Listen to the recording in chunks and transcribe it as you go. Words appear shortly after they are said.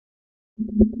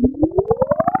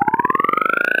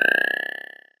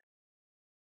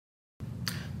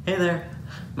Hey there,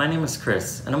 my name is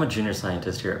Chris and I'm a junior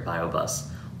scientist here at BioBus.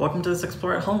 Welcome to this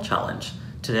Explore at Home challenge.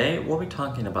 Today we'll be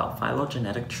talking about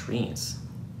phylogenetic trees.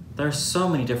 There are so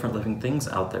many different living things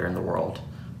out there in the world.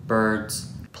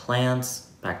 Birds,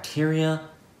 plants, bacteria,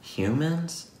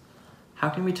 humans. How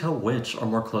can we tell which are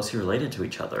more closely related to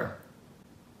each other?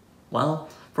 Well,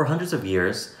 for hundreds of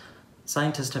years,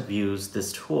 scientists have used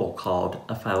this tool called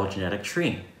a phylogenetic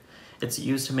tree. It's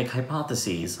used to make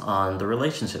hypotheses on the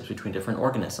relationships between different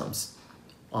organisms,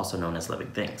 also known as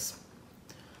living things.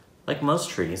 Like most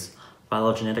trees,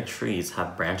 phylogenetic trees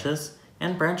have branches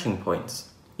and branching points.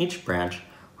 Each branch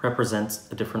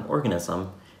represents a different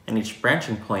organism, and each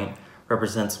branching point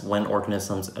represents when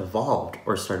organisms evolved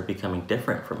or started becoming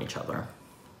different from each other.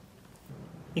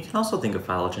 You can also think of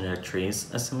phylogenetic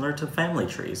trees as similar to family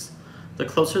trees. The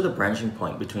closer the branching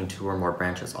point between two or more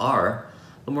branches are,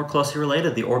 the more closely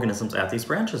related the organisms at these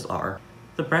branches are.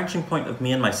 The branching point of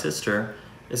me and my sister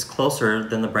is closer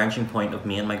than the branching point of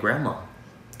me and my grandma.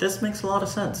 This makes a lot of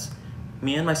sense.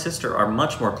 Me and my sister are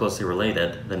much more closely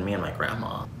related than me and my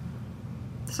grandma.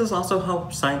 This is also how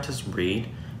scientists read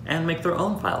and make their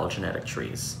own phylogenetic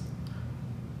trees.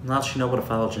 Now that you know what a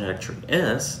phylogenetic tree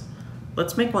is,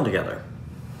 let's make one together.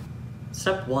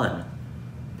 Step 1.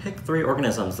 Pick 3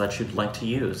 organisms that you'd like to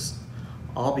use.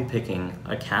 I'll be picking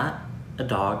a cat, a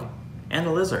dog, and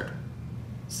a lizard.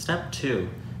 Step 2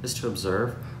 is to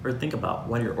observe or think about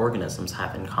what your organisms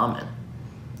have in common.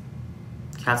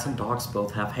 Cats and dogs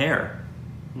both have hair.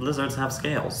 Lizards have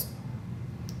scales.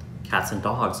 Cats and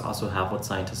dogs also have what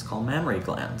scientists call mammary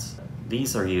glands.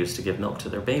 These are used to give milk to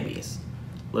their babies.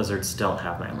 Lizards don't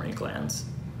have mammary glands.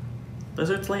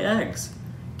 Lizards lay eggs.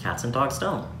 Cats and dogs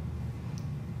don't.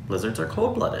 Lizards are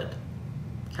cold-blooded.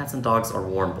 Cats and dogs are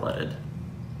warm-blooded.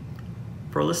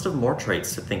 For a list of more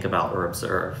traits to think about or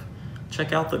observe,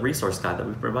 check out the resource guide that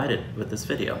we provided with this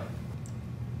video.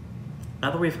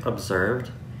 Now that we've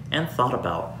observed and thought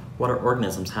about what our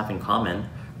organisms have in common,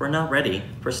 we're now ready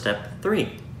for step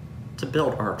 3, to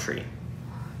build our tree.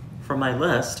 From my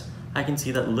list, I can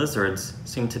see that lizards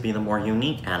seem to be the more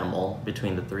unique animal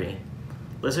between the 3.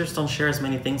 Lizards don't share as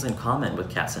many things in common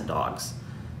with cats and dogs.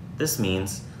 This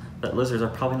means that lizards are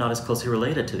probably not as closely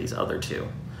related to these other 2.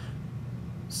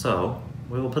 So,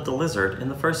 we will put the lizard in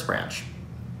the first branch.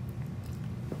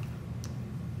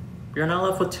 We are now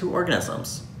left with 2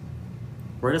 organisms.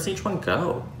 Where does each one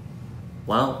go?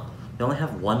 Well, we only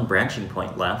have 1 branching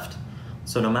point left,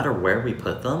 so no matter where we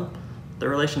put them, the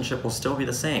relationship will still be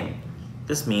the same.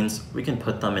 This means we can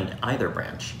put them in either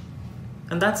branch.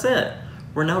 And that's it!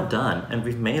 We're now done, and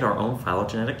we've made our own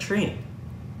phylogenetic tree.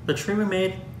 The tree we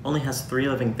made only has 3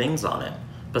 living things on it,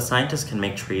 but scientists can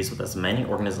make trees with as many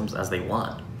organisms as they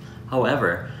want.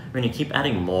 However, when you keep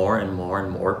adding more and more and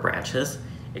more branches,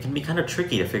 it can be kind of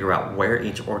tricky to figure out where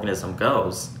each organism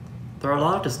goes. There are a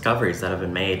lot of discoveries that have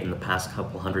been made in the past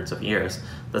couple hundreds of years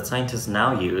that scientists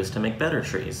now use to make better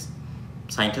trees.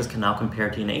 Scientists can now compare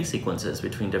DNA sequences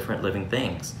between different living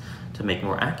things to make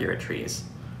more accurate trees.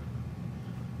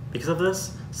 Because of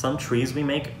this, some trees we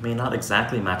make may not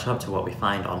exactly match up to what we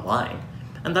find online.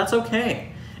 And that's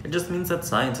okay. It just means that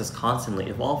science is constantly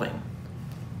evolving.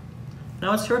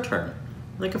 Now it's your turn.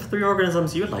 Think of 3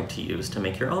 organisms you'd like to use to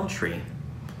make your own tree.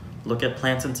 Look at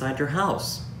plants inside your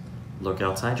house. Look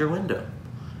outside your window.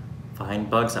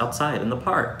 Find bugs outside in the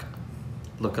park.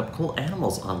 Look up cool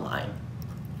animals online.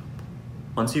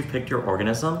 Once you've picked your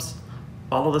organisms,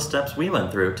 follow the steps we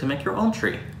went through to make your own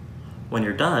tree. When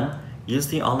you're done, use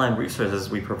the online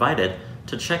resources we provided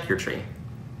to check your tree.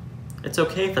 It's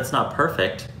okay if it's not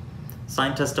perfect.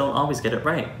 Scientists don't always get it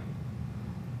right.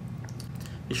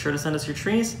 Be sure to send us your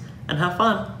trees and have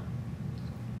fun!